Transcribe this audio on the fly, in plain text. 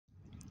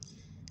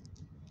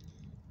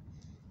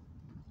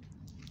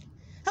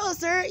Oh,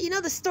 sir, you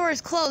know the store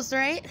is closed,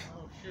 right?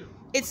 Oh, shoot.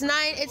 It's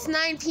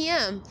 9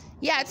 p.m.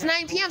 Yeah, it's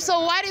 9 p.m. So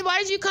why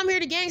did you come here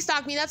to gang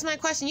stalk me? That's my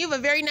question. You have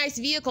a very nice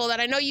vehicle that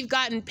I know you've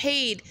gotten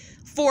paid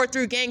for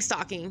through gang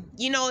stalking.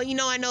 You know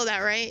I know that,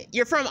 right?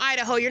 You're from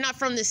Idaho. You're not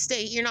from this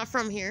state. You're not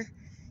from here.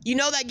 You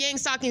know that gang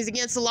stalking is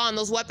against the law and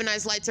those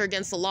weaponized lights are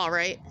against the law,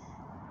 right?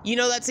 You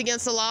know that's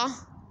against the law?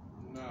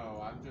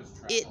 No, I'm just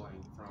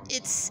traveling from...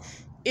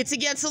 It's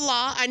against the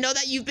law. I know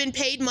that you've been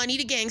paid money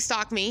to gang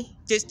stalk me.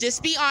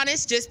 Just be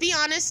honest. Just be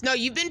honest. No,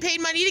 you've been paid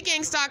money to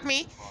gang stalk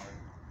me.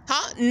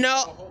 Huh?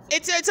 No.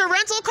 It's a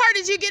rental car.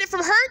 Did you get it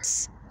from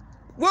Hertz?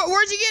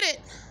 Where'd you get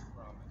it?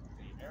 From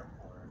the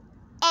airport.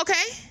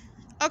 Okay.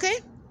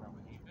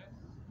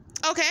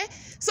 Okay.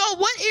 So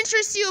what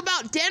interests you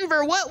about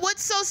Denver?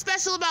 What's so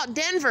special about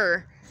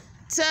Denver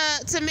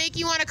to make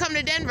you want to come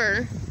to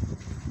Denver?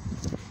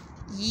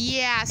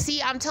 Yeah,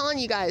 see, I'm telling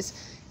you guys,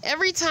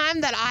 every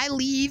time that I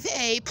leave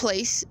a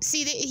place,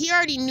 see, he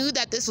already knew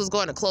that this was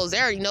going to close.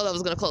 They already know that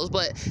was going to close,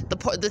 but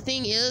the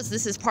thing is,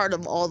 this is part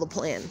of all the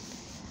plan.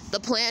 The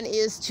plan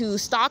is to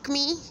stalk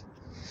me,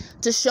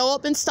 to show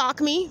up and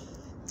stalk me,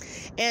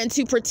 and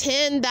to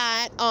pretend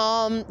that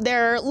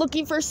they're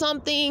looking for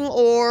something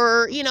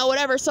or,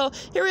 whatever. So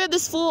here we have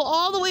this fool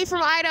all the way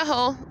from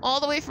Idaho,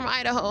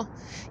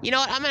 You know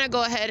what? I'm going to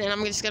go ahead and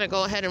I'm just going to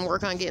go ahead and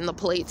work on getting the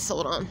plates.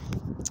 Hold on.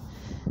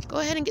 Go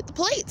ahead and get the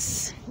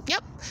plates.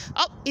 Yep.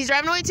 Oh, he's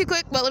driving away too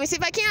quick, but let me see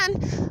if I can.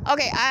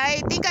 Okay,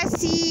 I think I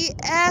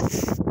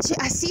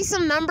see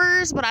some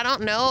numbers, but I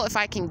don't know if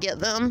I can get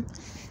them.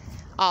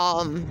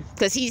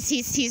 Because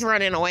he's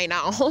running away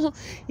now.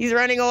 He's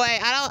running away.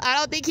 I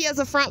don't think he has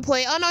a front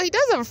plate. Oh no, he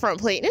does have a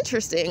front plate.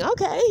 Interesting.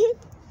 Okay.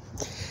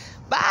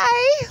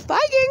 Bye.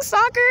 Bye,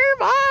 Gangstalker.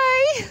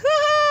 Bye.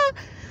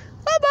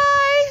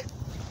 Bye-bye.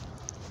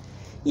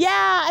 Yeah,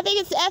 I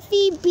think it's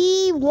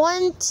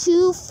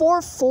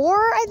FEB1244,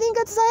 I think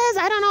it says.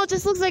 I don't know. It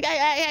just looks like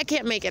I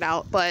can't make it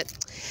out. But,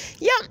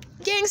 yeah,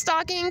 gang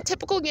stalking,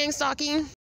 typical gang stalking.